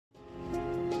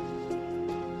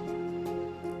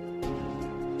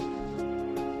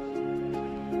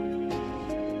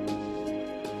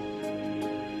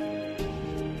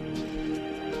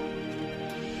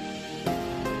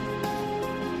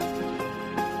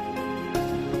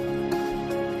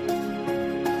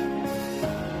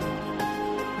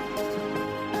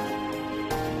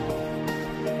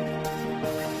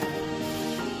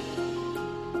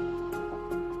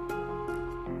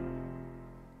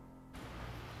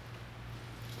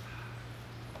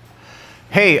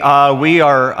Hey, we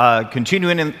are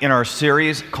continuing in our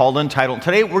series called Untitled.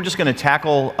 Today we're just going to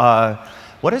tackle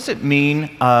what does it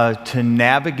mean to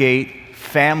navigate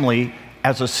family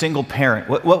as a single parent?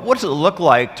 What does it look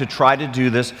like to try to do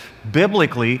this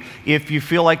biblically if you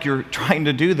feel like you're trying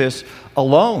to do this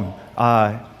alone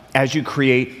as you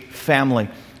create family?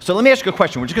 So let me ask you a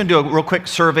question. We're just going to do a real quick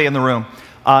survey in the room.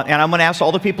 And I'm going to ask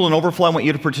all the people in Overflow, I want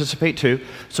you to participate too.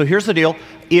 So here's the deal.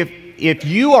 If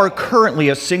you are currently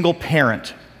a single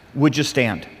parent, would you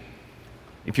stand?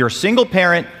 If you're a single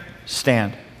parent,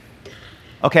 stand.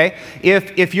 Okay?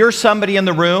 If you're somebody in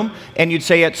the room and you'd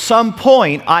say, at some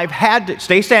point, I've had to,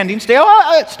 stay standing,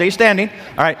 stay standing.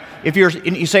 All right. If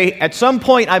you say, at some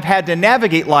point, I've had to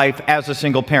navigate life as a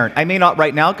single parent. I may not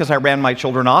right now because I ran my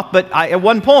children off, but at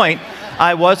one point,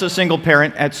 I was a single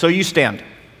parent, and so you stand.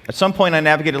 At some point, I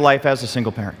navigated life as a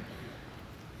single parent.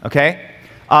 Okay?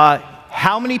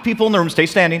 How many people in the room, stay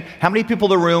standing, how many people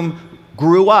in the room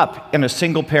grew up in a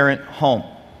single parent home?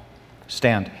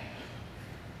 Stand.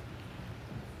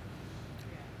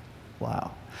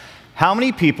 Wow. How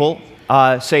many people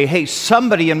say, hey,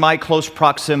 somebody in my close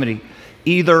proximity,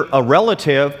 either a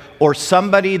relative or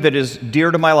somebody that is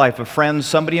dear to my life, a friend,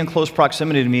 somebody in close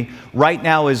proximity to me, right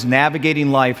now is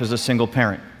navigating life as a single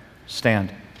parent? Stand.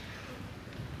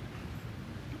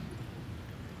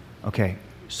 Okay,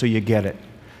 so you get it.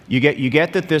 You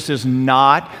get that this is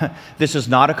not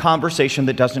a conversation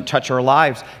that doesn't touch our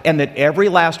lives, and that every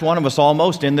last one of us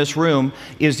almost in this room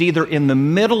is either in the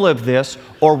middle of this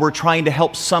or we're trying to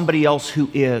help somebody else who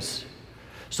is.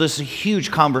 So this is a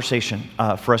huge conversation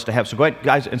for us to have. So go ahead,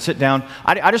 guys, and sit down.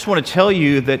 I just want to tell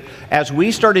you that as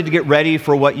we started to get ready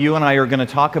for what you and I are going to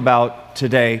talk about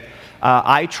today,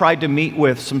 I tried to meet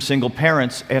with some single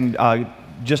parents and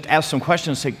just ask some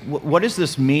questions, say, what does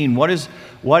this mean? What is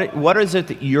it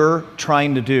that you're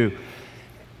trying to do?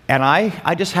 And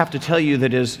I just have to tell you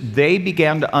that as they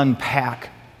began to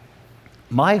unpack,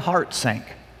 my heart sank.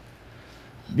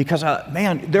 Because,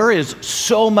 man, there is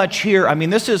so much here. I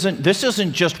mean, this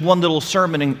isn't just one little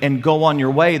sermon and go on your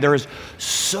way. There is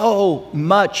so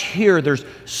much here. There's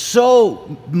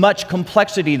so much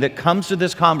complexity that comes to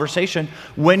this conversation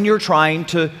when you're trying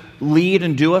to lead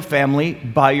and do a family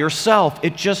by yourself.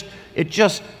 It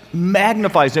just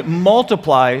magnifies, it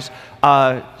multiplies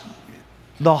the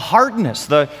hardness,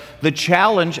 the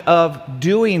challenge of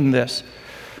doing this.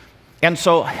 And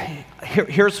so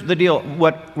here's the deal.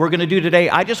 What we're going to do today,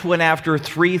 I just went after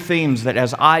three themes that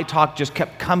as I talked just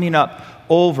kept coming up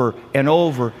over and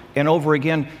over and over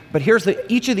again. But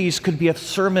each of these could be a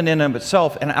sermon in and of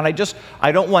itself. And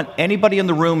I don't want anybody in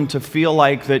the room to feel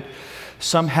like that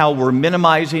somehow we're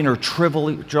minimizing or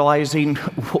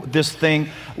trivializing this thing.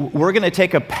 We're going to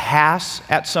take a pass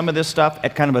at some of this stuff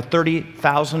at kind of a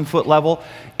 30,000-foot level.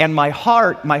 And my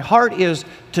heart is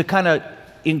to kind of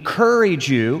encourage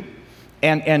you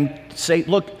and say,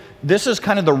 look, this is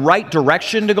kind of the right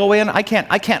direction to go in. I can't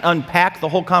unpack the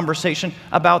whole conversation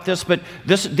about this, but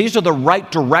these are the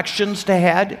right directions to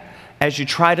head as you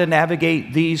try to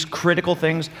navigate these critical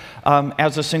things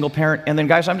as a single parent. And then,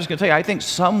 guys, I'm just going to tell you, I think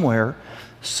somewhere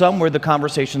the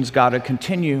conversation's got to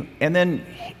continue. And then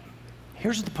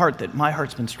here's the part that my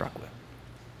heart's been struck with.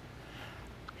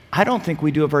 I don't think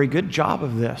we do a very good job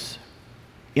of this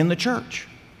in the church.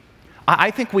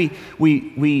 I think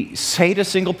we say to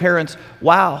single parents,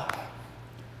 wow,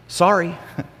 sorry,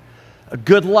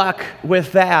 good luck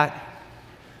with that.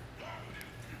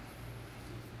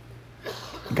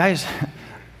 Guys,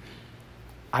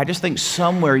 I just think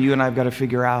somewhere you and I have got to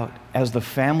figure out, as the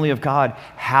family of God,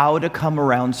 how to come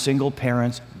around single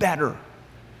parents better.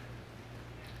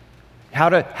 How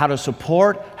to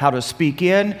support, how to speak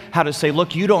in, how to say,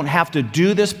 look, you don't have to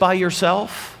do this by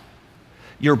yourself.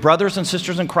 Your brothers and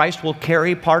sisters in Christ will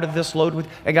carry part of this load with.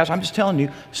 And guys, I'm just telling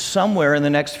you, somewhere in the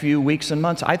next few weeks and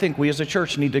months, I think we as a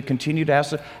church need to continue to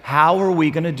ask, how are we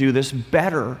going to do this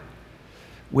better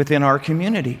within our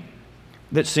community?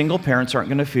 That single parents aren't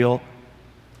going to feel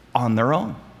on their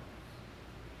own.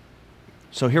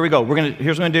 So here we go.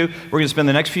 Here's what we're going to do. We're going to spend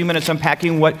the next few minutes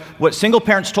unpacking what single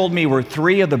parents told me were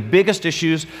three of the biggest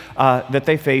issues that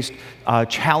they faced,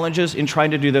 challenges in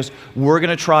trying to do this. We're going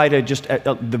to try to just, at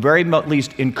the very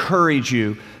least, encourage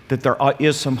you that there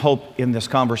is some hope in this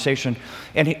conversation.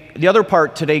 And the other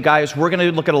part today, guys, we're going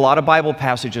to look at a lot of Bible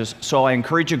passages. So I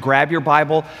encourage you, grab your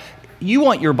Bible. You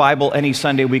want your Bible any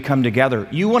Sunday we come together.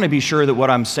 You want to be sure that what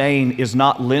I'm saying is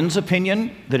not Lynn's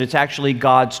opinion, that it's actually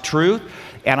God's truth.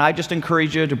 And I just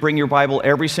encourage you to bring your Bible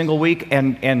every single week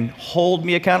and hold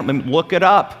me accountable. And look it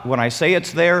up. When I say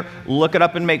it's there, look it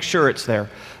up and make sure it's there.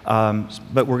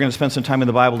 But we're going to spend some time in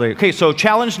the Bible today. Okay, so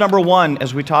challenge number one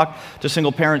as we talk to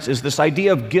single parents is this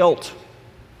idea of guilt.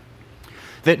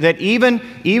 That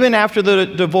even after the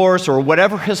divorce or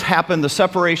whatever has happened, the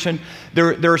separation,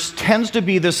 there tends to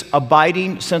be this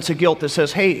abiding sense of guilt that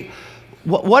says, hey,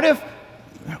 what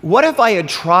if I had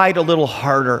tried a little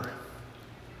harder?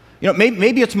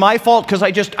 Maybe it's my fault because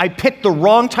I picked the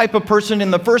wrong type of person in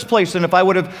the first place, and if I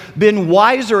would have been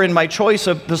wiser in my choice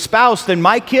of the spouse, then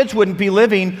my kids wouldn't be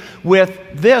living with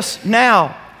this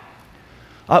now.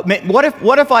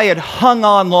 What if I had hung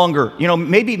on longer?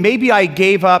 Maybe I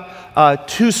gave up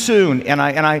too soon, and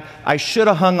I should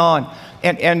have hung on.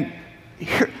 And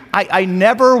here, I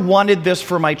never wanted this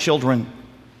for my children.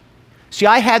 See,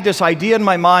 I had this idea in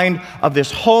my mind of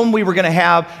this home we were going to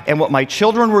have and what my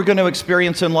children were going to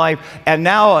experience in life, and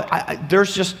now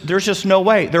there's just no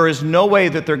way. There is no way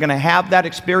that they're going to have that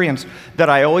experience that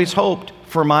I always hoped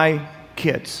for my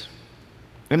kids.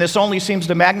 And this only seems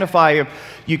to magnify if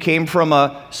you came from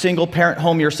a single-parent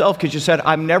home yourself, because you said,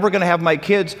 I'm never going to have my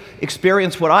kids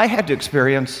experience what I had to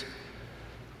experience.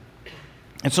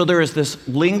 And so there is this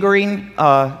lingering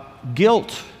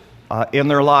guilt in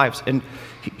their lives. And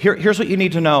here's what you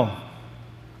need to know.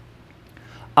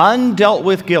 Undealt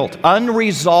with guilt,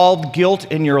 unresolved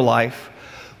guilt in your life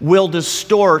will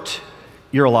distort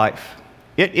your life.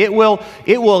 It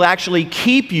will actually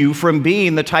keep you from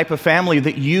being the type of family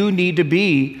that you need to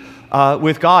be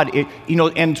with God.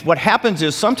 And what happens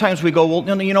is sometimes we go,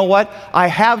 well, you know what? I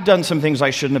have done some things I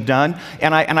shouldn't have done,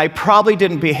 and I probably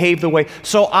didn't behave the way,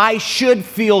 so I should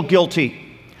feel guilty.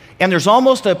 And there's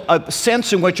almost a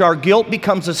sense in which our guilt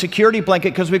becomes a security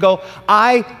blanket because we go,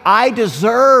 I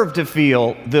deserve to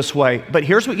feel this way. But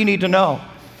here's what you need to know.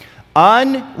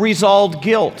 Unresolved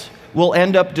guilt will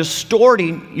end up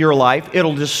distorting your life.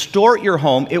 It'll distort your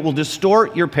home. It will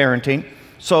distort your parenting.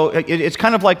 So it's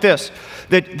kind of like this,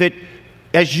 that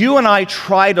as you and I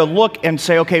try to look and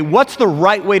say, okay, what's the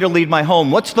right way to lead my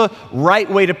home? What's the right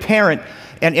way to parent?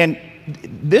 And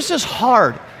this is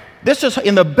hard. This is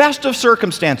in the best of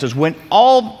circumstances, when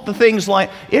all the things line,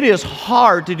 it is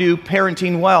hard to do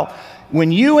parenting well.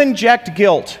 When you inject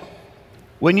guilt,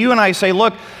 when you and I say,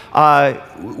 look,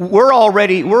 we're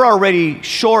already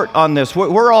short on this.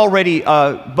 We're already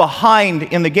behind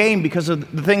in the game because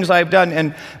of the things I've done.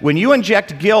 And when you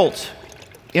inject guilt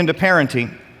into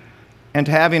parenting and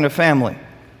to having a family,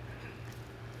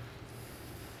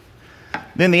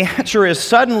 then the answer is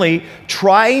suddenly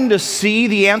trying to see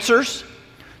the answers,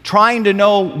 trying to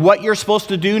know what you're supposed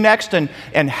to do next and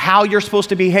how you're supposed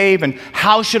to behave and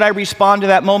how should I respond to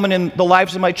that moment in the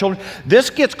lives of my children. This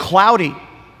gets cloudy.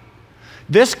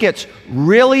 This gets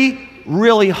really,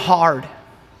 really hard.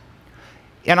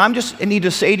 And I need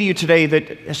to say to you today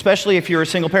that, especially if you're a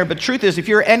single parent, but the truth is, if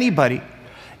you're anybody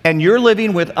and you're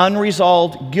living with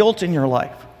unresolved guilt in your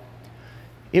life,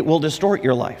 it will distort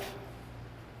your life.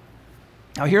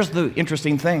 Now, here's the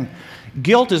interesting thing.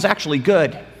 Guilt is actually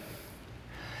good.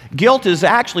 Guilt is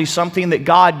actually something that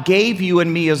God gave you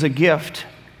and me as a gift,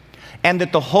 and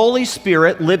that the Holy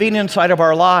Spirit living inside of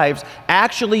our lives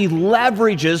actually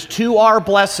leverages to our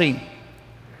blessing.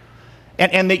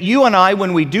 And that you and I,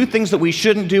 when we do things that we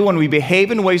shouldn't do, when we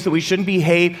behave in ways that we shouldn't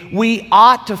behave, we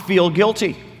ought to feel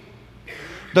guilty.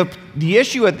 The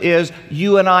issue is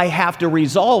you and I have to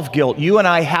resolve guilt. You and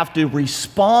I have to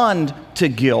respond to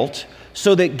guilt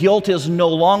so that guilt is no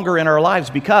longer in our lives,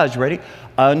 because, ready,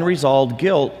 unresolved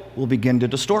guilt will begin to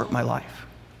distort my life.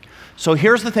 So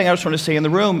here's the thing I just want to say in the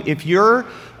room. If you're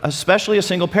especially a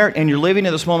single parent and you're living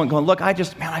in this moment going, look, I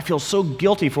feel so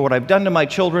guilty for what I've done to my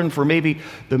children, for maybe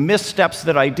the missteps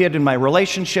that I did in my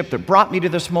relationship that brought me to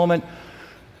this moment.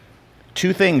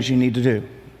 Two things you need to do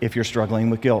if you're struggling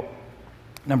with guilt.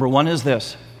 Number one is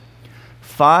this.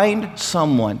 Find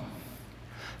someone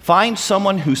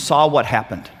who saw what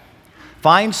happened.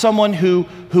 Find someone who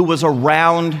was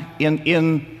around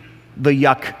in the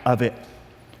yuck of it.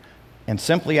 And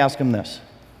simply ask them this.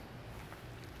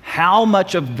 How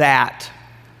much of that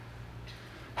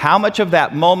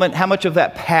moment, how much of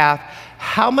that path,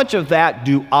 how much of that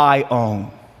do I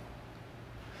own?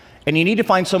 And you need to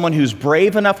find someone who's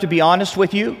brave enough to be honest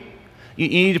with you. You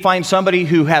need to find somebody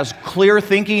who has clear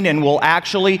thinking and will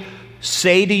actually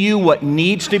say to you what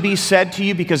needs to be said to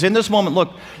you, because in this moment,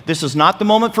 look, this is not the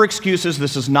moment for excuses.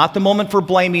 This is not the moment for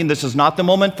blaming. This is not the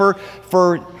moment for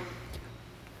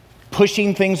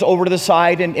pushing things over to the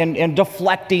side and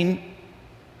deflecting.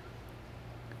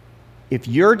 If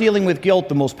you're dealing with guilt,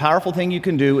 the most powerful thing you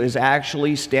can do is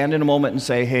actually stand in a moment and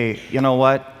say, hey, you know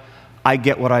what? I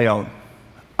get what I own.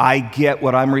 I get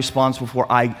what I'm responsible for.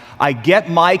 I get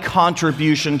my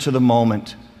contribution to the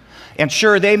moment. And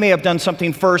sure, they may have done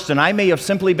something first, and I may have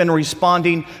simply been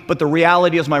responding, but the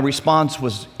reality is my response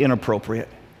was inappropriate.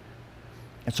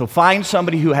 And so find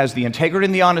somebody who has the integrity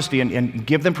and the honesty and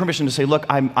give them permission to say, look,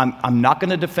 I'm not going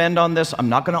to defend on this. I'm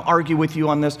not going to argue with you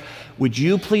on this. Would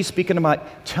you please speak into my,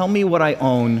 tell me what I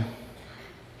own.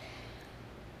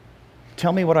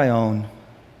 Tell me what I own.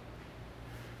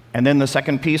 And then the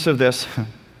second piece of this,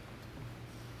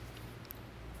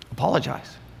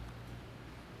 apologize.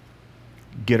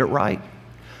 Get it right.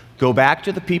 Go back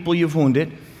to the people you've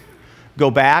wounded. Go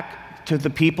back to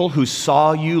the people who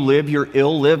saw you live your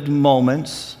ill-lived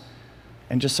moments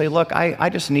and just say, look, I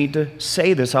just need to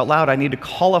say this out loud. I need to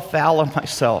call a foul on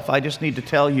myself. I just need to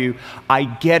tell you, I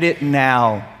get it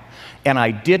now. And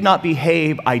I did not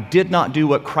behave. I did not do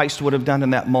what Christ would have done in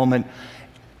that moment.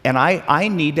 And I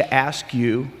need to ask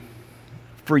you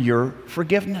for your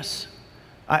forgiveness.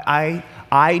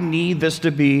 I need this to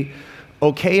be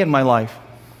okay in my life.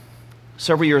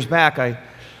 Several years back,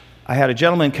 I had a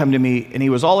gentleman come to me, and he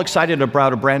was all excited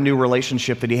about a brand new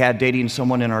relationship that he had dating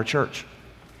someone in our church.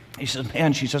 He said,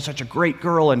 man, she's just such a great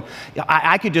girl, and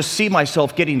I could just see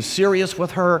myself getting serious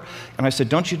with her. And I said,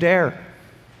 don't you dare.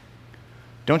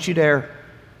 Don't you dare.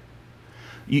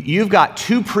 You've got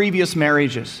 2 previous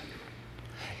marriages,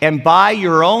 and by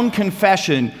your own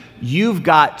confession, you've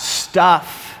got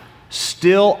stuff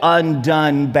still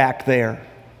undone back there.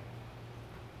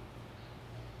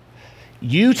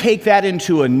 You take that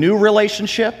into a new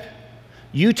relationship.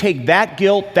 You take that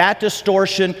guilt, that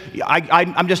distortion.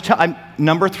 I'm just telling.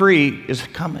 Number 3 is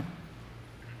coming.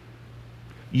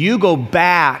 You go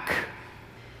back.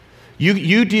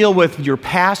 You deal with your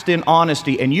past in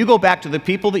honesty, and you go back to the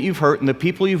people that you've hurt and the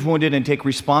people you've wounded and take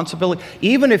responsibility,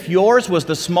 even if yours was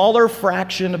the smaller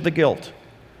fraction of the guilt.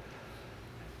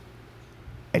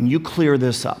 And you clear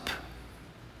this up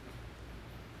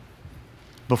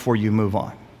before you move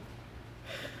on.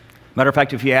 Matter of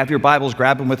fact, if you have your Bibles,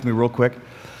 grab them with me real quick.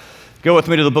 Go with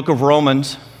me to the book of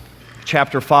Romans,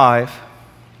 chapter 5.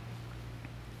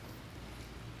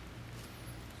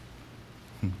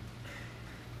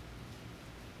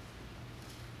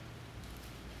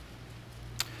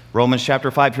 Romans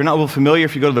chapter 5. If you're not real familiar,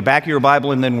 if you go to the back of your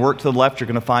Bible and then work to the left, you're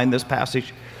going to find this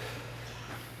passage.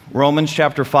 Romans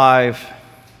chapter 5,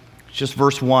 just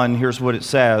verse 1, here's what it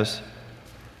says.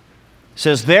 It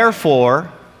says,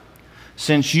 therefore,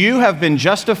 since you have been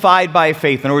justified by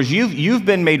faith, in other words, you've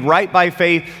been made right by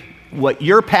faith, what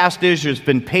your past is has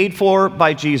been paid for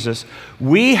by Jesus,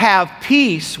 we have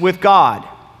peace with God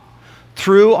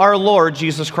through our Lord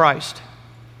Jesus Christ.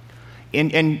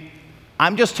 And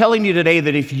I'm just telling you today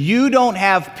that if you don't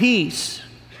have peace,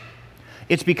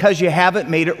 it's because you haven't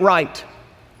made it right.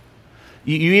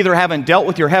 You either haven't dealt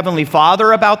with your Heavenly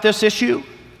Father about this issue,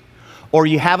 or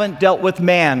you haven't dealt with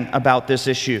man about this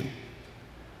issue.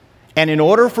 And in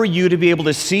order for you to be able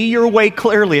to see your way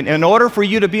clearly, and in order for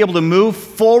you to be able to move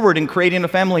forward in creating a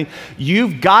family,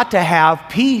 you've got to have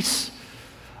peace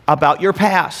about your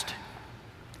past.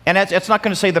 And it's not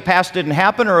going to say the past didn't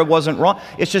happen or it wasn't wrong.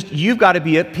 It's just you've got to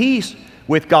be at peace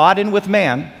with God and with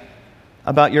man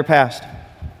about your past.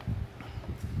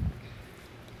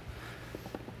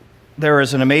 There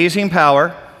is an amazing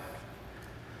power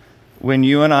when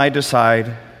you and I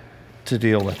decide to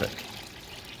deal with it.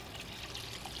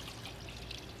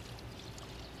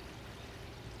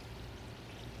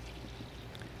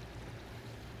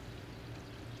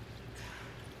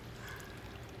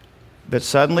 That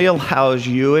suddenly allows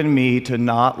you and me to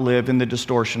not live in the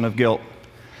distortion of guilt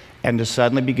and to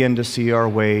suddenly begin to see our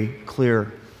way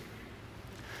clear.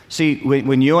 See,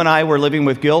 when you and I were living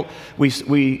with guilt,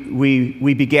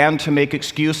 we began to make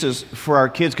excuses for our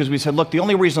kids because we said, look, the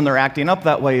only reason they're acting up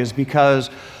that way is because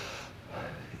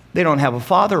they don't have a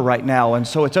father right now, and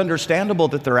so it's understandable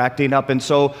that they're acting up. And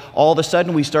so all of a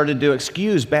sudden we started to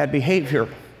excuse bad behavior.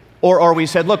 Or we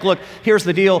said, look, here's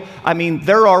the deal. I mean,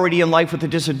 they're already in life with a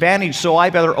disadvantage, so I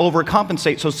better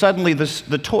overcompensate. So suddenly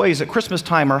the toys at Christmas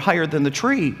time are higher than the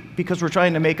tree because we're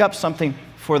trying to make up something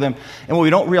for them. And what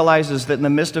we don't realize is that in the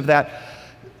midst of that,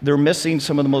 they're missing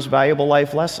some of the most valuable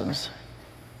life lessons.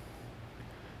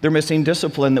 They're missing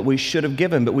discipline that we should have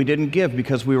given, but we didn't give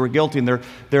because we were guilty. And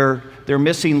they're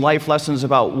missing life lessons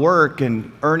about work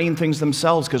and earning things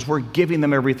themselves because we're giving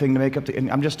them everything to make up. And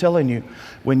I'm just telling you,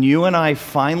 when you and I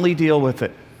finally deal with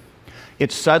it,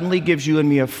 it suddenly gives you and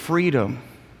me a freedom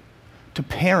to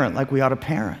parent like we ought to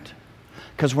parent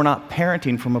because we're not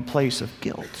parenting from a place of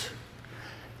guilt.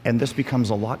 And this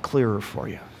becomes a lot clearer for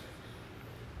you.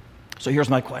 So here's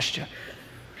my question.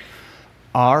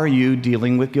 Are you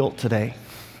dealing with guilt today?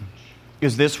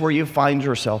 Is this where you find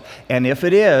yourself? And if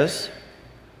it is,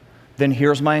 then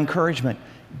here's my encouragement.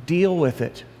 Deal with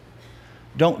it.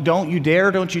 Don't you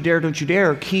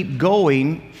dare keep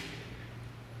going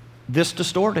this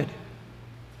distorted.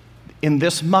 in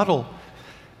this muddle.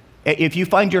 If you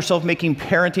find yourself making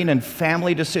parenting and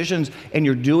family decisions and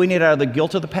you're doing it out of the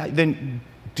guilt of the past, then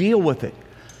deal with it.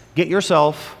 Get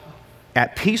yourself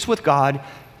at peace with God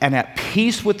and at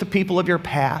peace with the people of your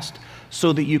past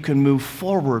so that you can move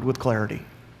forward with clarity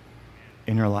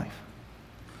in your life.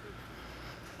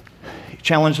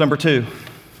 Challenge number 2,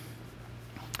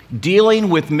 dealing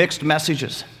with mixed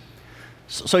messages.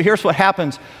 So here's what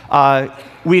happens.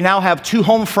 We now have 2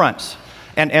 home fronts.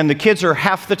 And the kids are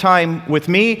half the time with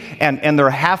me, and they're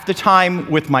half the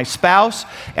time with my spouse,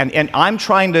 and I'm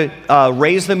trying to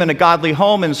raise them in a godly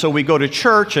home, and so we go to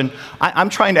church, and I'm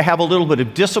trying to have a little bit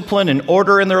of discipline and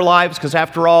order in their lives, because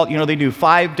after all, they do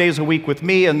 5 days a week with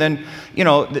me, and then,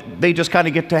 they just kind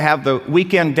of get to have the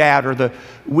weekend dad or the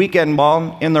weekend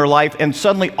mom in their life, and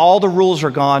suddenly all the rules are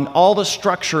gone, all the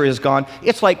structure is gone.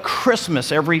 It's like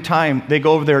Christmas every time they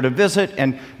go over there to visit,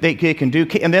 and they can do,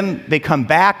 and then they come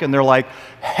back, and they're like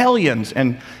hellions,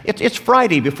 and it's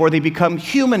Friday before they become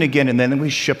human again, and then we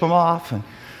ship them off. And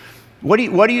what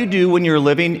do you do when you're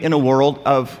living in a world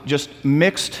of just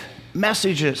mixed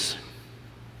messages?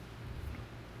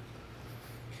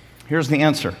 Here's the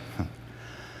answer.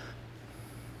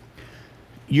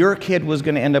 Your kid was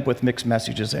going to end up with mixed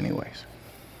messages anyways.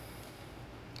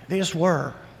 They just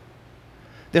were.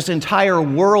 This entire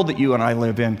world that you and I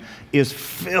live in is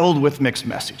filled with mixed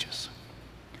messages.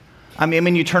 I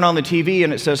mean, you turn on the TV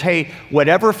and it says, hey,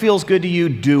 whatever feels good to you,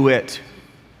 do it.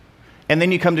 And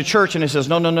then you come to church and it says,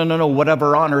 no,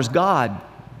 whatever honors God,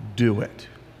 do it.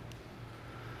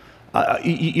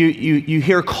 You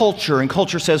hear culture, and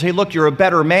culture says, hey, look, you're a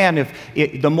better man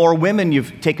if the more women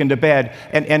you've taken to bed.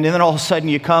 And then all of a sudden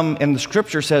you come, and the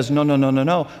scripture says,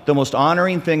 no. The most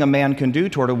honoring thing a man can do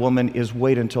toward a woman is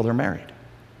wait until they're married.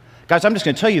 Guys, I'm just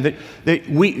going to tell you that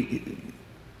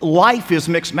life is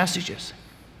mixed messages.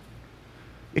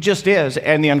 It just is.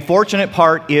 And the unfortunate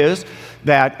part is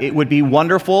that it would be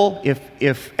wonderful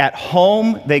if at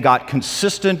home they got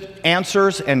consistent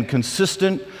answers and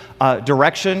consistent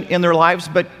direction in their lives.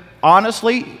 But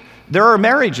honestly, there are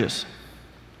marriages.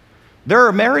 There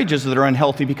are marriages that are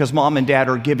unhealthy because mom and dad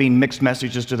are giving mixed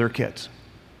messages to their kids.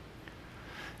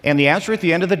 And the answer at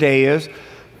the end of the day is,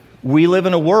 we live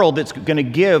in a world that's going to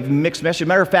give mixed messages.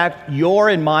 Matter of fact, your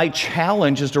and my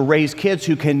challenge is to raise kids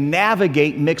who can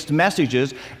navigate mixed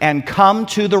messages and come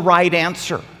to the right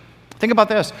answer. Think about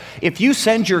this. If you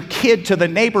send your kid to the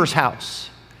neighbor's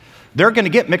house, they're going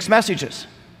to get mixed messages.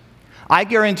 I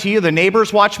guarantee you the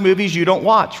neighbors watch movies you don't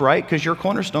watch, right? Because you're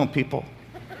Cornerstone people.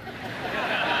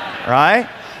 Right?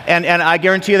 And I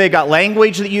guarantee you they got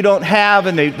language that you don't have,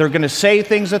 and they're going to say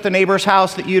things at the neighbor's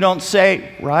house that you don't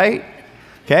say, right?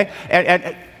 Okay?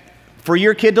 And for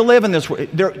your kid to live in this world,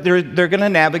 they're going to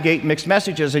navigate mixed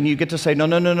messages, and you get to say, no,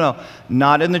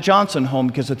 not in the Johnson home,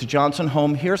 because at the Johnson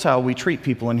home, here's how we treat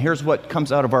people, and here's what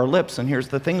comes out of our lips, and here's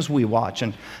the things we watch,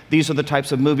 and these are the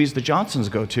types of movies the Johnsons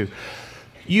go to.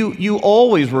 You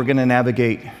always were going to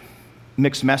navigate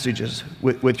mixed messages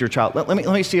with your child. Let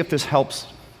me see if this helps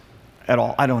at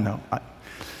all. I don't know.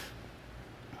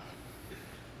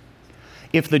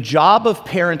 If the job of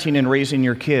parenting and raising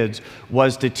your kids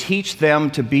was to teach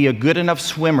them to be a good enough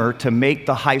swimmer to make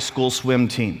the high school swim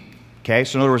team, okay?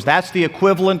 So in other words, that's the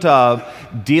equivalent of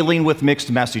dealing with mixed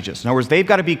messages. In other words, they've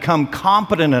got to become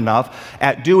competent enough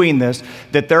at doing this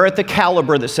that they're at the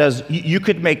caliber that says you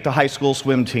could make the high school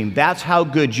swim team. That's how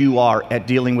good you are at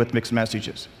dealing with mixed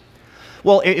messages.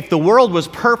 Well, if the world was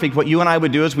perfect, what you and I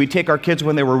would do is we'd take our kids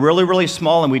when they were really, really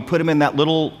small, and we'd put them in that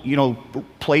little,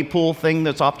 play pool thing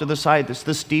that's off to the side that's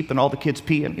this deep, and all the kids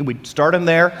pee, and we'd start them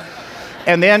there.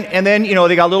 And then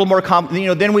they got a little more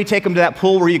then we take them to that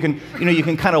pool where you can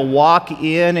kind of walk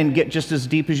in and get just as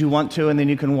deep as you want to, and then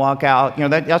you can walk out.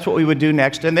 That's what we would do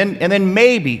next. And then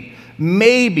maybe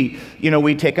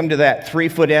we'd take them to that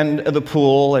 3-foot end of the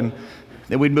pool, and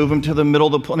then we'd move them to the middle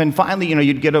of the pool. And then finally,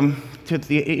 you'd get them to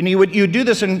you'd do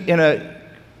this in a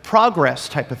progress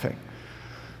type of thing.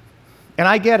 And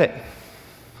I get it.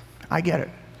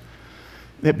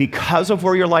 That because of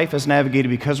where your life is navigated,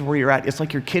 because of where you're at, it's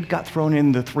like your kid got thrown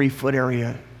in the 3-foot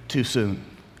area too soon.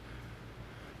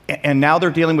 And now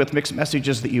they're dealing with mixed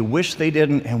messages that you wish they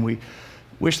didn't, and we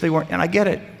wish they weren't. And I get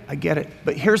it.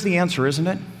 But here's the answer, isn't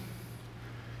it?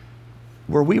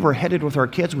 Where we were headed with our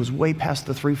kids was way past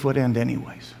the 3-foot end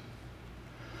anyways.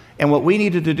 And what we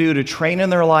needed to do to train in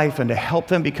their life and to help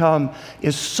them become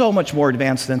is so much more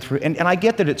advanced than through. And I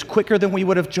get that it's quicker than we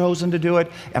would have chosen to do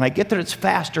it, and I get that it's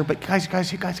faster, but guys,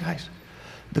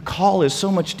 the call is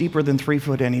so much deeper than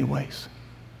 3-foot anyways.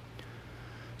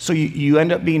 So you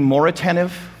end up being more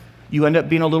attentive. You end up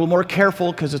being a little more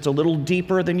careful because it's a little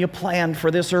deeper than you planned for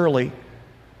this early.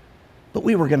 But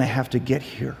we were going to have to get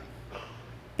here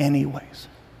anyways.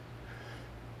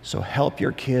 So help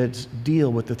your kids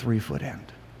deal with the 3-foot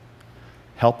end.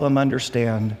 Help them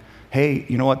understand, hey,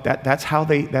 you know what, that's how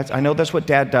I know that's what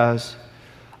dad does.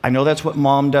 I know that's what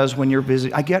mom does when you're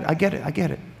busy. I get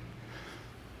it.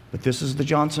 But this is the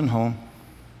Johnson home.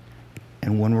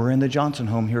 And when we're in the Johnson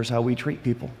home, here's how we treat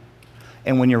people.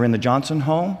 And when you're in the Johnson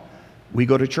home, we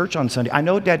go to church on Sunday. I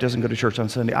know dad doesn't go to church on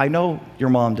Sunday. I know your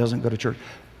mom doesn't go to church.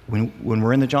 When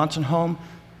we're in the Johnson home,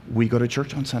 we go to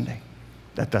church on Sunday.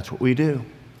 That's what we do.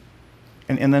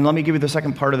 And then let me give you the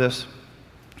second part of this.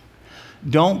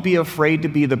 Don't be afraid to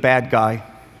be the bad guy.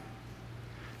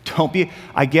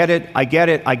 I get it. I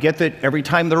get that every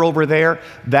time they're over there,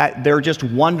 that they're just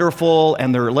wonderful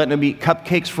and they're letting them eat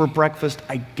cupcakes for breakfast.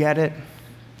 I get it.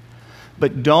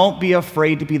 But don't be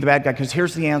afraid to be the bad guy, because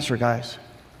here's the answer, guys.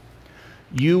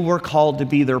 You were called to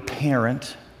be their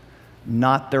parent,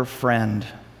 not their friend.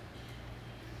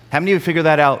 How many of you figure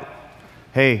that out?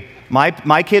 Hey,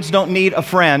 my kids don't need a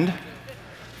friend.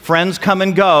 Friends come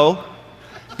and go.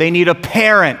 They need a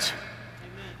parent,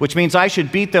 which means I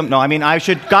should beat them. No, I mean I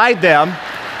should guide them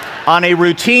on a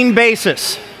routine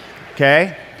basis,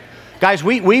 okay? Guys,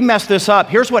 we mess this up.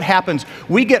 Here's what happens.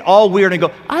 We get all weird and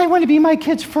go, I want to be my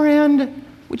kid's friend.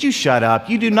 Would you shut up?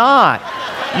 You do not.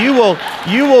 You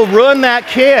will ruin that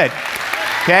kid,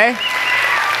 okay?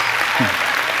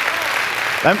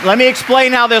 Let me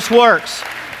explain how this works.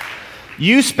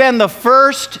 You spend the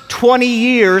first 20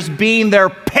 years being their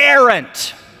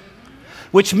parent,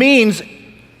 which means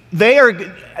they are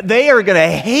going to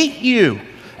hate you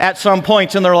at some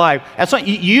points in their life.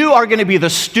 You are going to be the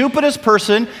stupidest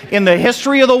person in the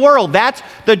history of the world. That's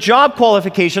the job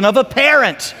qualification of a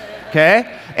parent,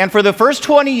 okay? And for the first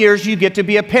 20 years, you get to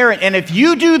be a parent. And if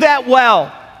you do that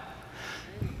well,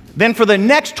 then for the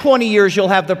next 20 years, you'll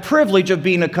have the privilege of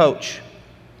being a coach.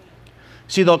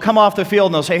 See, they'll come off the field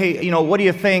and they'll say, hey, what do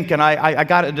you think? And I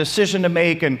got a decision to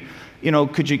make, and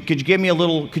could you give me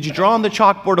could you draw on the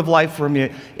chalkboard of life for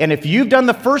me? And if you've done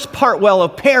the first part well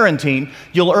of parenting,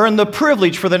 you'll earn the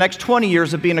privilege for the next 20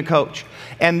 years of being a coach.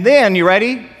 And then, you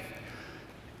ready?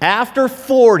 After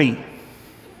 40,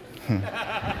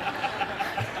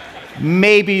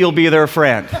 maybe you'll be their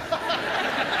friend.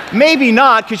 Maybe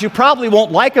not, because you probably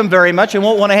won't like them very much and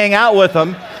won't want to hang out with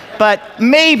them. But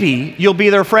maybe you'll be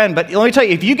their friend. But let me tell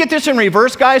you, if you get this in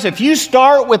reverse, guys, if you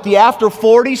start with the after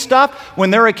 40 stuff when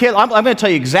they're a kid, I'm going to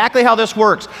tell you exactly how this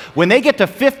works. When they get to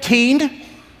 15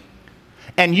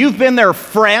 and you've been their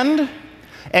friend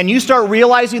and you start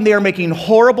realizing they are making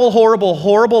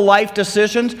horrible life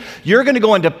decisions, you're going to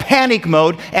go into panic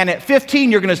mode. And at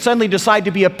 15, you're going to suddenly decide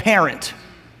to be a parent.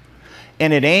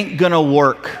 And it ain't going to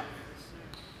work.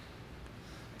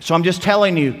 So I'm just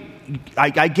telling you,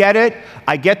 I get it.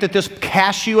 I get that this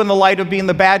casts you in the light of being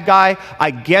the bad guy.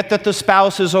 I get that the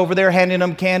spouse is over there handing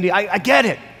them candy. I get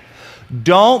it.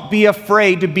 Don't be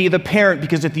afraid to be the parent,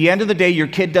 because at the end of the day, your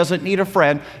kid doesn't need a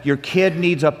friend. Your kid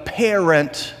needs a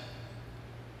parent.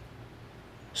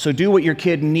 So do what your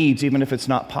kid needs, even if it's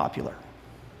not popular.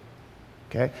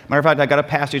 Okay? Matter of fact, I got a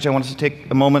passage I want us to take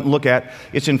a moment and look at.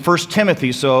 It's in 1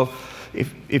 Timothy, so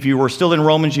if you were still in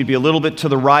Romans, you'd be a little bit to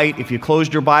the right. If you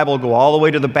closed your Bible, go all the way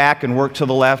to the back and work to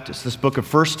the left. It's this book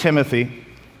of 1 Timothy.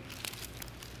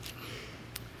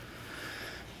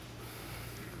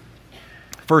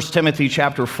 First Timothy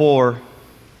chapter 4.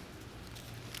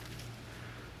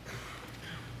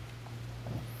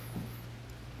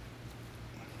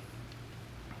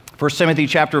 First Timothy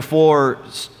chapter 4,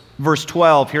 verse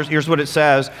 12, here's what it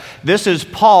says. This is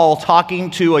Paul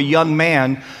talking to a young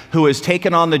man who has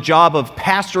taken on the job of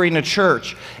pastoring a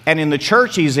church. And in the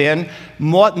church he's in,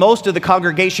 most of the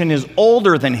congregation is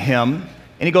older than him.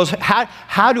 And he goes,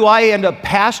 how do I end up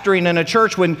pastoring in a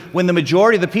church when the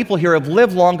majority of the people here have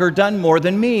lived longer, done more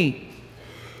than me?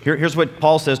 Here's what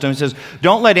Paul says to him. He says,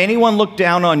 don't let anyone look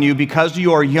down on you because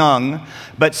you are young,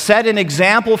 but set an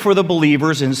example for the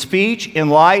believers in speech, in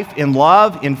life, in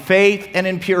love, in faith, and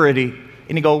in purity.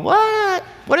 And you go, what?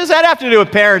 What does that have to do with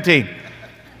parenting?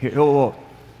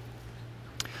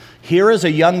 Here is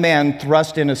a young man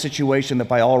thrust in a situation that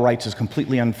by all rights is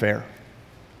completely unfair.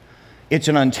 It's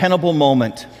an untenable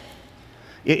moment.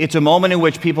 It's a moment in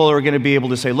which people are going to be able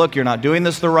to say, look, you're not doing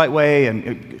this the right way.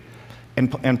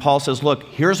 And Paul says, look,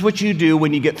 here's what you do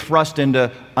when you get thrust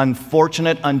into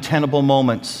unfortunate, untenable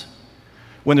moments.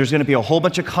 When there's going to be a whole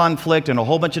bunch of conflict and a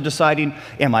whole bunch of deciding,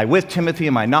 am I with Timothy?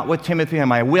 Am I not with Timothy?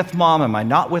 Am I with mom? Am I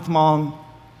not with mom?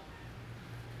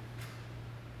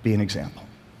 Be an example.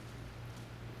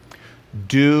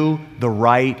 Do the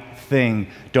right thing.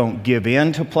 Don't give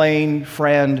in to playing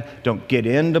friend. Don't get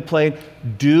into playing.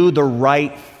 Do the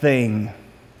right thing.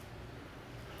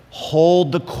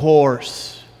 Hold the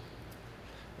course.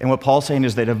 And what Paul's saying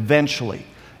is that eventually,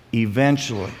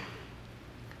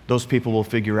 those people will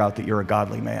figure out that you're a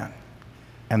godly man,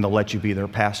 and they'll let you be their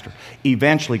pastor.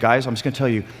 Eventually, guys, I'm just going to tell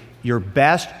you, your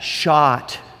best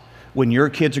shot when your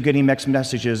kids are getting mixed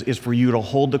messages is for you to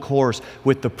hold the course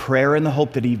with the prayer and the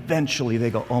hope that eventually they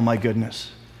go, oh my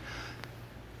goodness.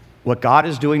 What God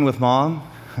is doing with mom,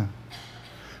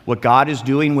 what God is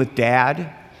doing with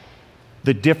dad,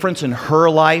 the difference in her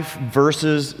life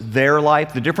versus their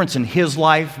life, the difference in his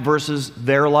life versus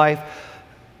their life,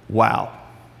 wow.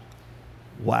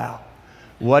 Wow.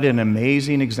 What an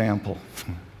amazing example.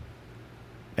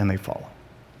 And they follow.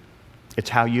 It's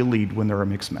how you lead when there are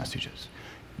mixed messages.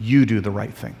 You do the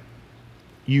right thing.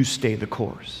 You stay the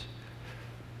course.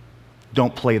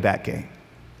 Don't play that game.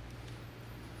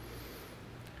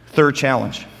 Third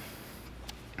challenge.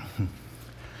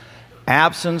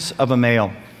 Absence of a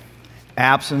male.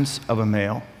 Absence of a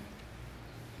male.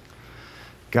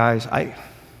 Guys, I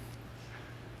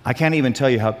can't even tell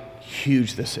you how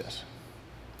huge this is.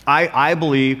 I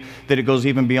believe that it goes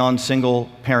even beyond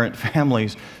single-parent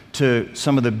families to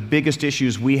some of the biggest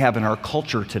issues we have in our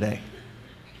culture today.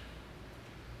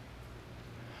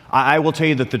 I will tell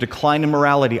you that the decline in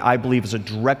morality, I believe, is a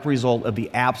direct result of the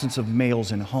absence of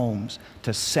males in homes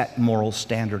to set moral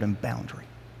standard and boundary.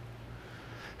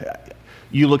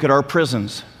 You look at our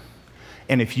prisons,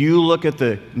 and if you look at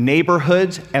the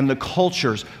neighborhoods and the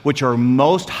cultures which are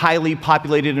most highly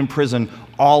populated in prison,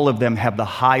 all of them have the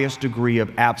highest degree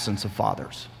of absence of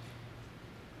fathers.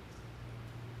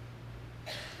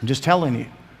 I'm just telling you,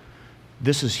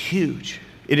 this is huge.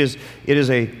 It is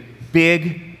a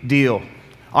big deal.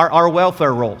 Our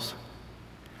welfare rolls,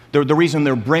 the reason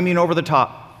they're brimming over the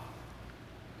top,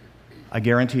 I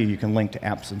guarantee you can link to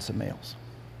absence of males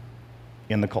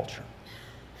in the culture.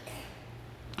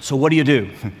 So what do you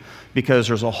do? Because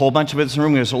there's a whole bunch of us in the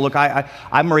room who say, look,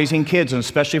 I'm raising kids, and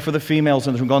especially for the females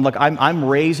in the room, going, look, I'm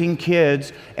raising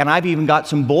kids, and I've even got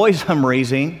some boys I'm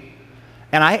raising,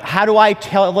 and how do I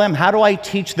tell them, how do I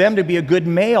teach them to be a good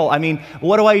male? I mean,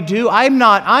 what do I do? I'm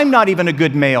not even a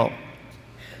good male.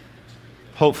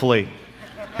 Hopefully,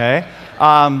 okay?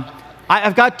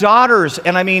 I've got daughters,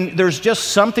 and I mean, there's just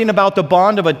something about the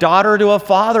bond of a daughter to a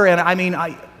father, and I mean,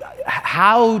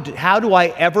 how do I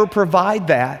ever provide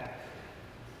that?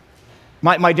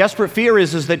 My desperate fear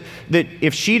is that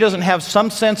if she doesn't have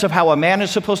some sense of how a man is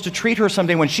supposed to treat her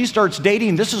someday, when she starts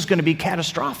dating, this is going to be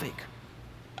catastrophic.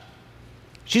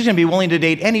 She's going to be willing to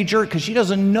date any jerk because she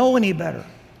doesn't know any better.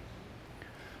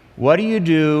 What do you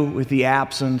do with the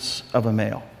absence of a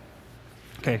male?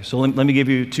 Okay, so let me give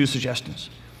you two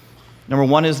suggestions. Number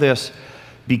one is this: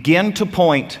 begin to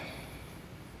point.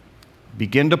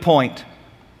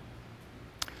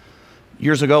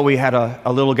 Years ago, we had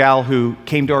a little gal who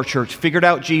came to our church, figured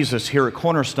out Jesus here at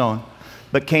Cornerstone,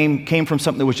 but came from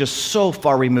something that was just so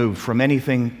far removed from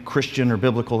anything Christian or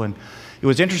biblical. And it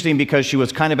was interesting because she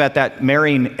was kind of at that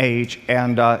marrying age,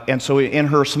 and so in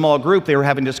her small group, they were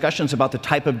having discussions about the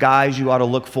type of guys you ought to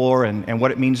look for and what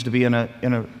it means to be in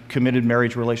a committed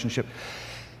marriage relationship.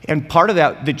 And part of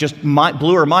that just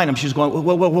blew her mind. And she's going,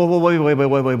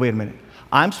 wait a minute.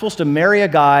 I'm supposed to marry a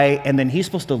guy, and then he's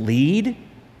supposed to lead?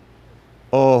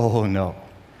 Oh, no.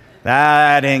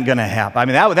 That ain't going to happen. I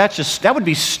mean, that would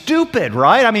be stupid,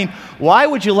 right? I mean, why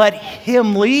would you let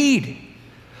him lead?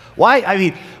 Why? I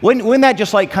mean, wouldn't that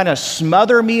just like kind of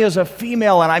smother me as a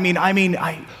female? And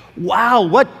wow,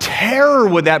 what terror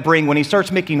would that bring when he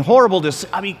starts making horrible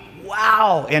decisions?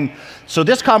 Wow. And so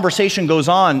this conversation goes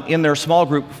on in their small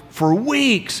group for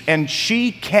weeks, and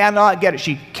she cannot get it.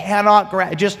 She cannot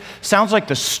grasp it. It just sounds like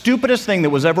the stupidest thing that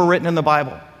was ever written in the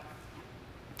Bible.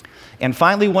 And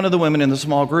finally, one of the women in the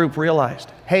small group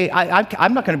realized, hey,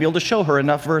 I'm not going to be able to show her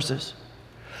enough verses.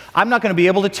 I'm not going to be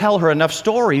able to tell her enough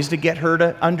stories to get her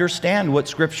to understand what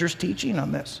Scripture's teaching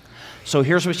on this. So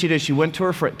here's what she did. She went to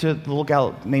her friend, to the little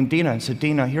gal named Dina, and said,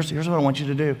 Dina, here's what I want you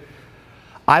to do.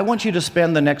 I want you to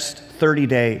spend the next 30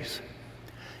 days,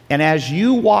 and as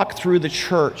you walk through the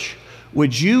church,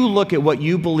 would you look at what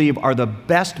you believe are the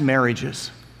best marriages,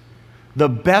 the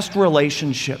best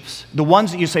relationships, the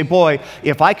ones that you say, boy,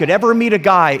 if I could ever meet a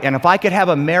guy and if I could have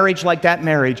a marriage like that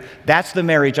marriage, that's the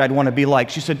marriage I'd want to be like.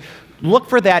 She said, look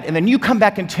for that, and then you come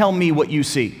back and tell me what you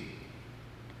see.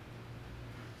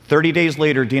 30 days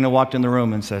later, Dina walked in the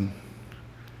room and said,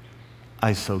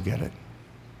 I so get it.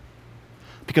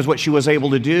 Because what she was able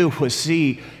to do was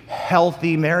see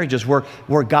healthy marriages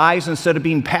where guys, instead of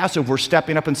being passive, were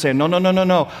stepping up and saying,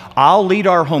 no, I'll lead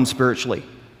our home spiritually.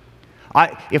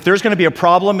 If there's going to be a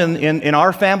problem in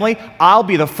our family, I'll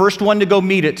be the first one to go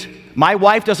meet it. My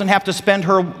wife doesn't have to spend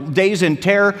her days in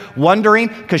terror wondering,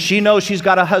 because she knows she's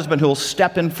got a husband who will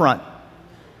step in front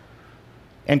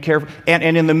and care.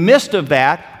 And in the midst of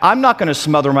that, I'm not going to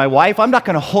smother my wife. I'm not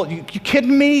going to hold. You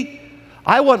kidding me?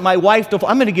 I want my wife to.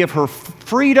 I'm going to give her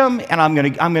freedom, and I'm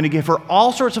going to give her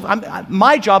all sorts of.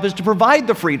 My job is to provide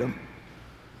the freedom.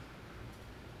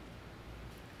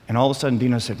 And all of a sudden,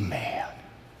 Dina said, "Man,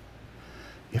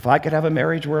 if I could have a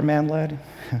marriage where a man led,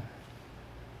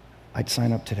 I'd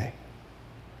sign up today."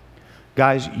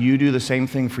 Guys, you do the same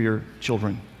thing for your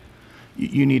children.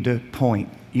 You need to point.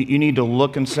 You need to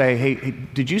look and say, hey,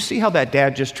 did you see how that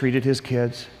dad just treated his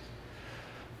kids?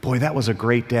 Boy, that was a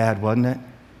great dad, wasn't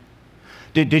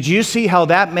it? Did you see how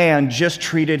that man just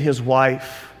treated his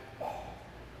wife?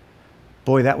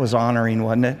 Boy, that was honoring,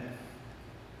 wasn't it?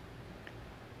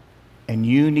 And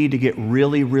you need to get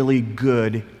really, really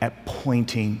good at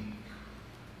pointing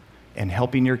and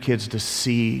helping your kids to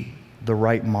see the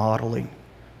right modeling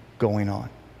going on.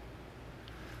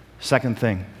 Second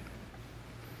thing,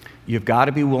 you've got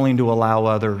to be willing to allow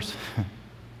others.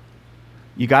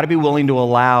 You got to be willing to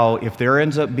allow, if there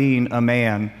ends up being a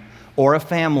man or a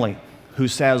family who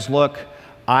says, look,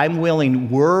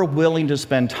 we're willing to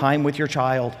spend time with your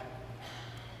child,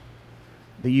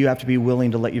 that you have to be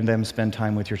willing to let them spend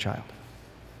time with your child.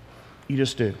 You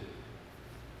just do.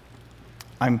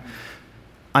 I'm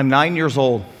 9 years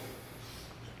old.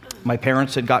 My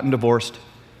parents had gotten divorced.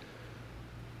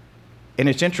 And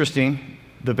it's interesting,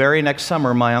 the very next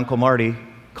summer, my Uncle Marty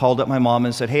called up my mom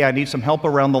and said, hey, I need some help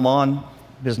around the lawn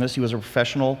business. He was a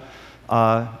professional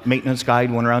maintenance guy,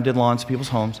 went around, did lawns, people's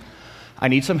homes. I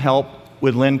need some help.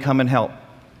 Would Lynn come and help?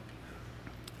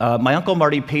 My Uncle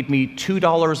Marty paid me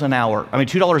 $2 an hour,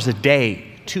 $2 a day,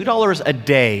 $2 a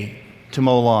day to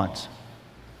mow lawns.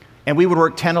 And we would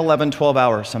work 10, 11, 12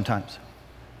 hours sometimes.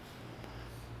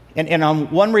 And on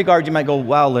one regard, you might go,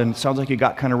 wow, Lynn, sounds like you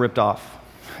got kind of ripped off.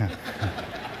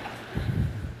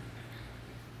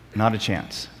 Not a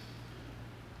chance.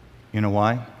 You know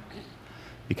why?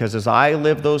 Because as I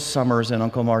lived those summers in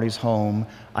Uncle Marty's home,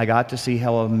 I got to see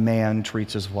how a man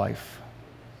treats his wife.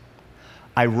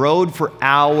 I rode for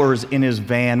hours in his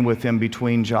van with him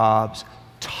between jobs,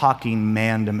 talking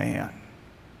man to man.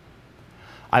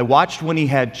 I watched when he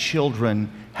had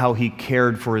children how he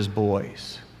cared for his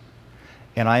boys.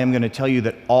 And I am going to tell you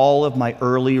that all of my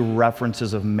early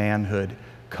references of manhood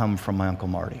come from my Uncle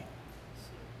Marty.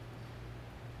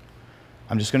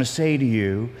 I'm just going to say to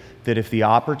you that if the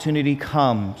opportunity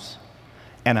comes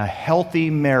and a healthy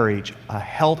marriage, a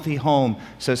healthy home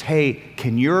says, hey,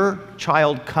 can your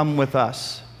child come with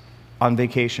us on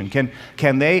vacation?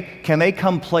 Can they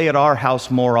come play at our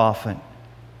house more often?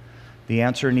 The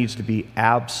answer needs to be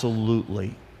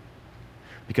absolutely.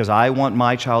 Because I want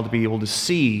my child to be able to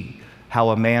see how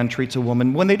a man treats a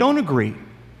woman when they don't agree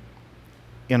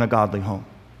in a godly home.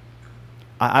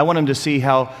 I want them to see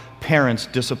how parents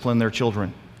discipline their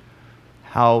children,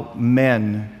 how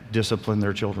men discipline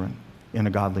their children in a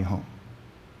godly home.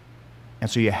 And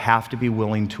so you have to be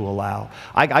willing to allow.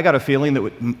 I got a feeling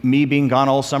that me being gone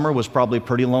all summer was probably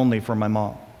pretty lonely for my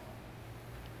mom.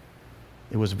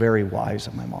 It was very wise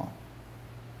of my mom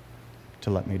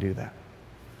to let me do that.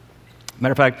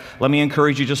 Matter of fact, let me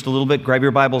encourage you just a little bit. Grab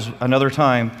your Bibles another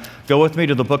time. Go with me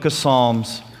to the book of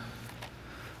Psalms.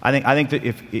 I think that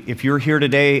if you're here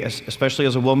today, especially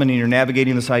as a woman, and you're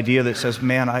navigating this idea that says,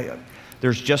 man,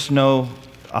 there's just no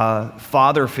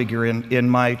father figure in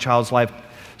my child's life,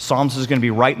 Psalms is going to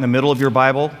be right in the middle of your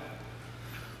Bible.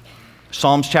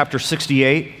 Psalms chapter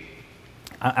 68.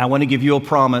 I want to give you a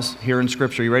promise here in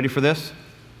Scripture. You ready for this?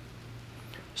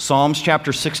 Psalms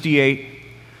chapter 68,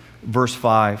 verse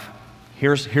 5.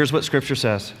 Here's what Scripture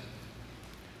says.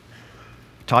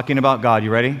 Talking about God. You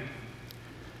ready?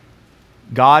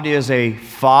 God is a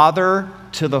father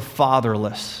to the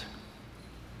fatherless,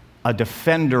 a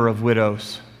defender of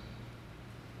widows,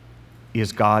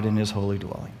 is God in his holy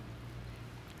dwelling.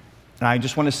 And I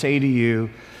just want to say to you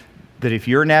that if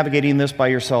you're navigating this by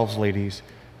yourselves, ladies,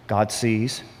 God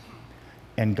sees,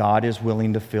 and God is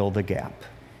willing to fill the gap.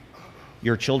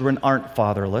 Your children aren't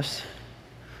fatherless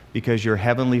because your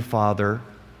heavenly Father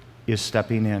is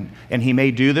stepping in. And he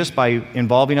may do this by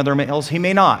involving other males, he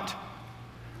may not.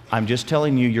 I'm just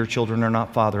telling you, your children are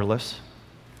not fatherless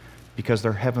because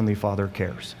their heavenly Father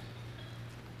cares.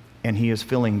 And he is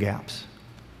filling gaps.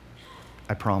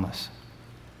 I promise.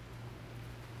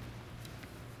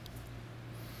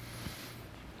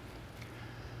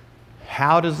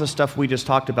 How does the stuff we just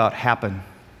talked about happen?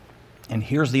 And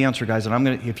here's the answer, guys. And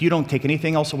if you don't take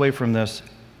anything else away from this,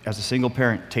 as a single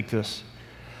parent, take this.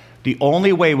 The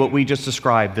only way what we just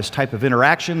described, this type of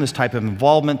interaction, this type of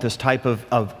involvement, this type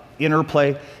of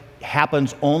interplay,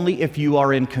 happens only if you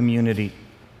are in community.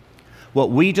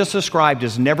 What we just described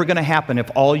is never going to happen if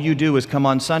all you do is come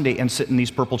on Sunday and sit in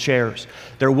these purple chairs.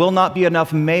 There will not be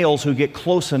enough males who get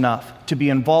close enough to be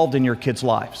involved in your kids'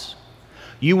 lives.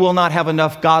 You will not have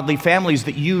enough godly families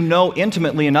that you know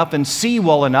intimately enough and see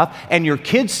well enough, and your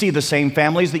kids see the same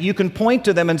families that you can point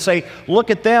to them and say,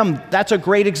 look at them, that's a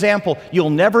great example.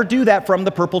 You'll never do that from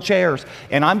the purple chairs.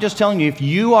 And I'm just telling you, if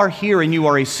you are here and you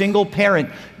are a single parent,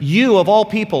 you of all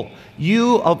people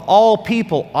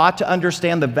ought to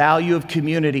understand the value of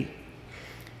community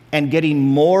and getting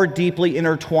more deeply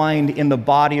intertwined in the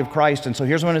body of Christ. And so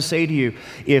here's what I'm going to say to you.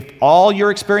 If all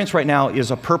your experience right now is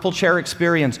a purple chair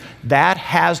experience, that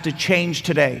has to change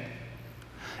today.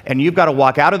 And you've got to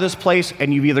walk out of this place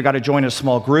and you've either got to join a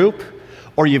small group,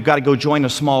 or you've got to go join a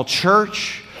small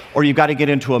church, or you've got to get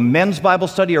into a men's Bible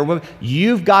study, or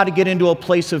you've got to get into a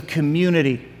place of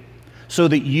community so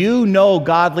that you know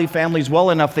godly families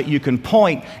well enough that you can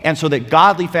point, and so that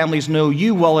godly families know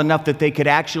you well enough that they could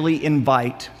actually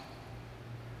invite.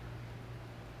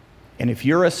 And if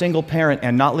you're a single parent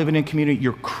and not living in community,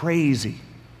 you're crazy.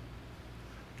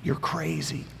 You're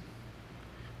crazy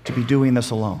to be doing this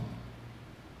alone.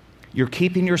 You're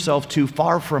keeping yourself too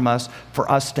far from us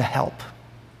for us to help.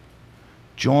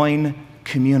 Join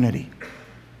community.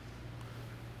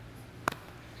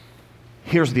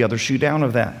 Here's the other shoe down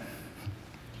of that.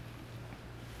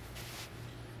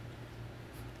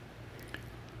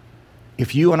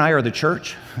 If you and I are the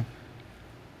church,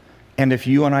 and if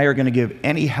you and I are going to give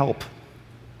any help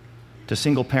to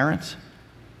single parents,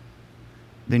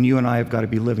 then you and I have got to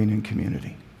be living in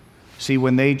community. See,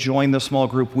 when they join the small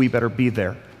group, we better be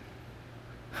there.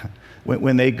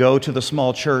 When they go to the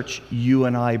small church, you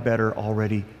and I better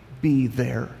already be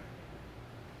there,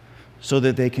 so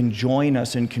that they can join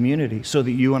us in community, so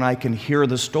that you and I can hear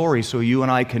the story, so you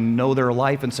and I can know their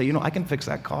life and say, you know, I can fix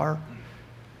that car.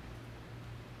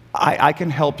 I can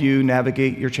help you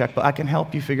navigate your checkbook. I can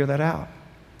help you figure that out.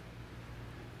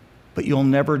 But you'll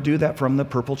never do that from the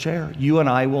purple chair. You and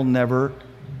I will never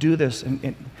do this. And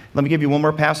let me give you one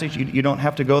more passage. You don't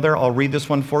have to go there. I'll read this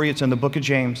one for you. It's in the book of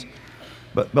James.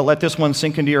 But let this one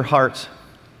sink into your hearts.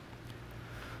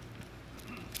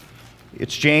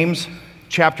 It's James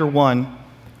chapter 1,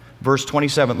 verse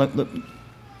 27.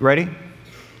 Ready?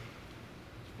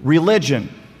 Religion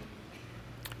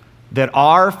that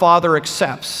our Father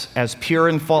accepts as pure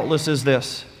and faultless as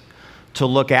this, to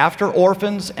look after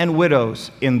orphans and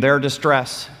widows in their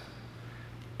distress,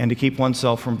 and to keep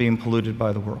oneself from being polluted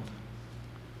by the world.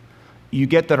 You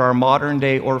get that our modern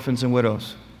day orphans and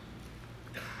widows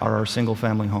are our single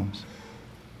family homes.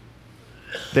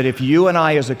 That if you and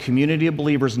I as a community of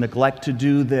believers neglect to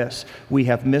do this, we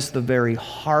have missed the very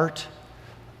heart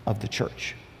of the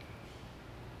church.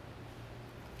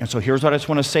 And so here's what I just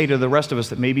want to say to the rest of us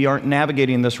that maybe aren't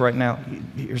navigating this right now.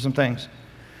 Here's some things.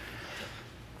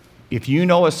 If you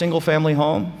know a single family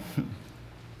home,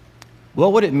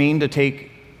 what would it mean to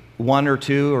take one or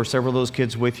two or several of those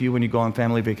kids with you when you go on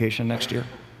family vacation next year?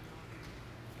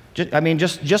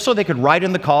 Just so they could ride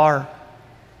in the car.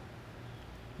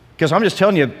 Because I'm just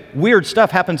telling you, weird stuff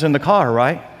happens in the car,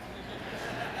 right?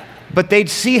 But they'd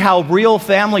see how real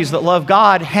families that love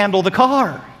God handle the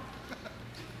car.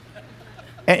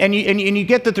 And you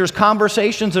get that there's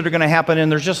conversations that are going to happen,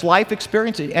 and there's just life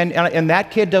experiences, and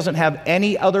that kid doesn't have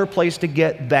any other place to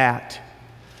get that.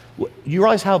 You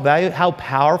realize how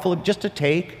powerful just to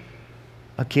take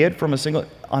a kid from a single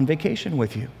on vacation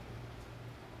with you,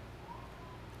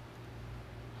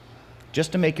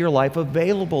 just to make your life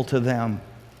available to them.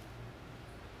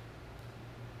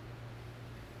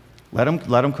 Let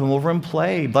them come over and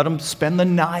play. Let them spend the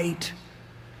night.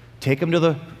 Take them to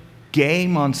the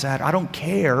game on Saturday. I don't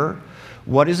care.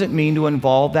 What does it mean to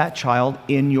involve that child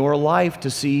in your life, to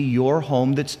see your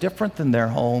home that's different than their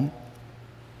home,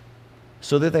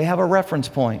 so that they have a reference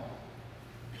point?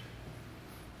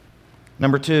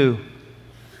 Number two,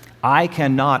 I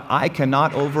cannot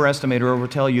overestimate or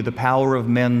overtell you the power of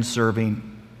men serving.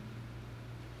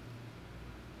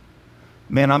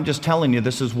 Man, I'm just telling you,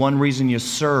 this is one reason you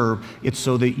serve. It's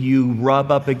so that you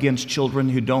rub up against children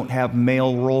who don't have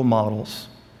male role models.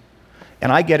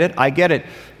 And I get it.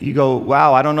 You go,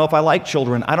 wow, I don't know if I like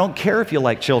children. I don't care if you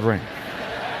like children.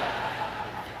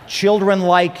 Children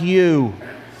like you.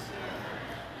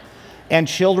 And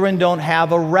children don't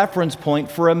have a reference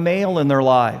point for a male in their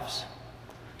lives.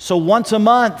 So once a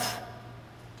month,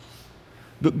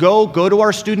 go to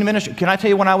our student ministry. Can I tell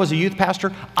you, when I was a youth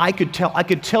pastor, I could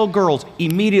tell girls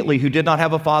immediately who did not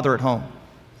have a father at home.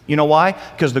 You know why?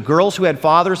 Because the girls who had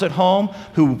fathers at home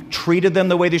who treated them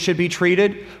the way they should be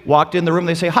treated walked in the room,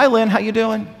 they say, "Hi, Lynn, how you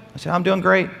doing?" I say, "I'm doing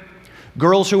great."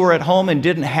 Girls who were at home and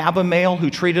didn't have a male who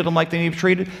treated them like they needed to be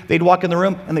treated, they'd walk in the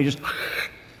room and they just,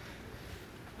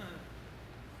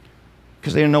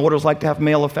 because they didn't know what it was like to have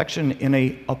male affection in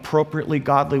a appropriately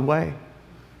godly way.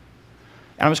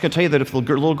 And I'm just going to tell you that if the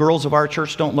little girls of our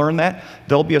church don't learn that,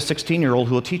 there'll be a 16-year-old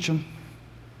who will teach them.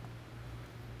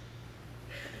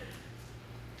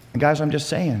 And guys, I'm just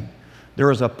saying,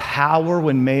 there is a power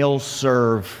when males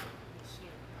serve.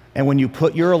 And when you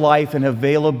put your life in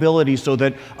availability so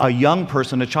that a young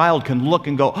person, a child, can look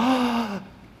and go, "Oh,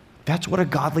 that's what a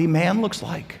godly man looks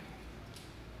like.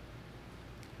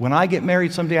 When I get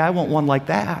married someday, I want one like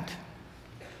that."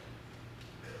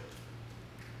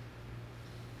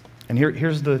 And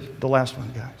here's the last one,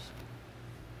 guys.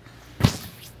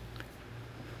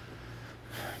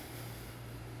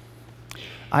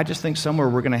 I just think somewhere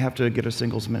we're going to have to get a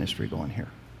singles ministry going here.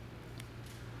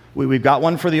 We've got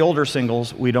one for the older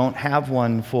singles. We don't have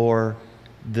one for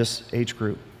this age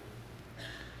group.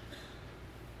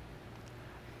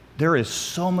 There is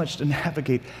so much to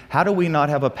navigate. How do we not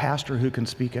have a pastor who can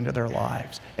speak into their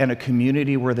lives and a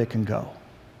community where they can go?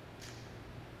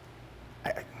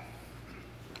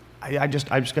 You just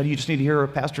need to hear a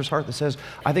pastor's heart that says,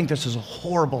 "I think this is a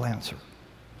horrible answer."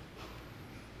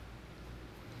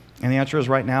 And the answer is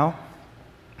right now,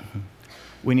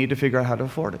 we need to figure out how to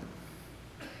afford it.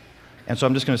 And so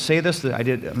I'm just going to say this, that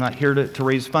I'm not here to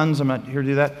raise funds. I'm not here to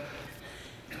do that.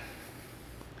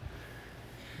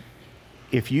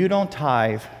 If you don't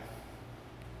tithe,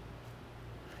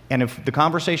 and if the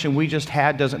conversation we just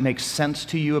had doesn't make sense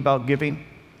to you about giving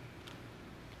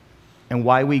and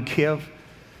why we give,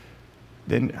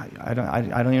 then I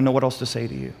don't even know what else to say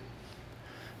to you.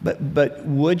 But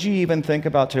would you even think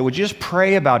about today, would you just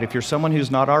pray about, if you're someone who's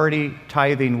not already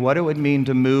tithing, what it would mean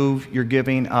to move your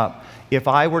giving up? If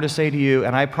I were to say to you,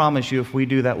 and I promise you, if we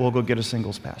do that, we'll go get a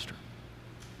singles pastor.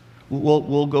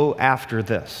 We'll go after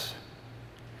this.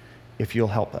 If you'll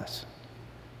help us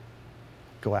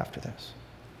go after this.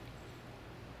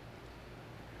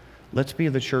 Let's be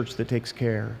the church that takes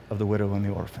care of the widow and the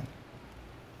orphan.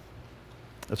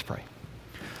 Let's pray.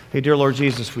 Hey, dear Lord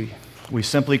Jesus, we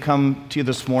simply come to you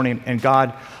this morning, and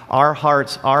God, our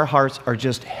hearts are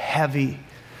just heavy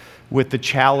with the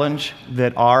challenge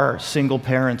that our single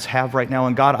parents have right now.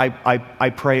 And God, I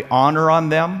pray honor on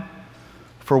them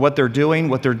for what they're doing.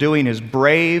 What they're doing is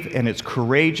brave and it's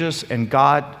courageous, and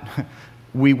God,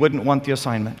 we wouldn't want the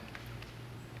assignment.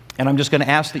 And I'm just going to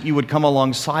ask that you would come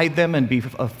alongside them and be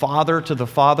a father to the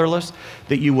fatherless,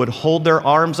 that you would hold their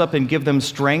arms up and give them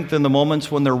strength in the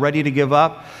moments when they're ready to give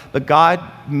up. But God,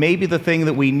 maybe the thing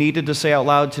that we needed to say out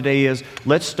loud today is,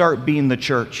 let's start being the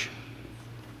church.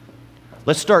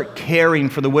 Let's start caring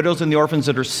for the widows and the orphans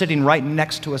that are sitting right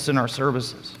next to us in our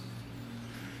services.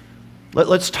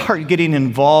 Let's start getting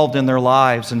involved in their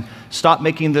lives and stop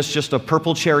making this just a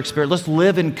purple chair experience. Let's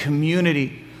live in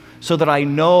community so that I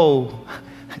know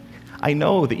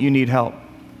that you need help.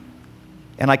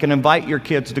 And I can invite your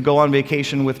kids to go on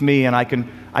vacation with me, and I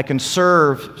can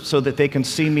serve so that they can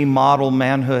see me model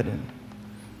manhood. And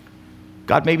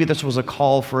God, maybe this was a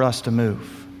call for us to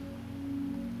move,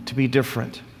 to be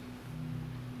different,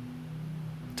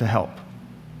 to help.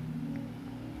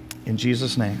 In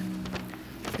Jesus' name,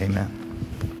 amen.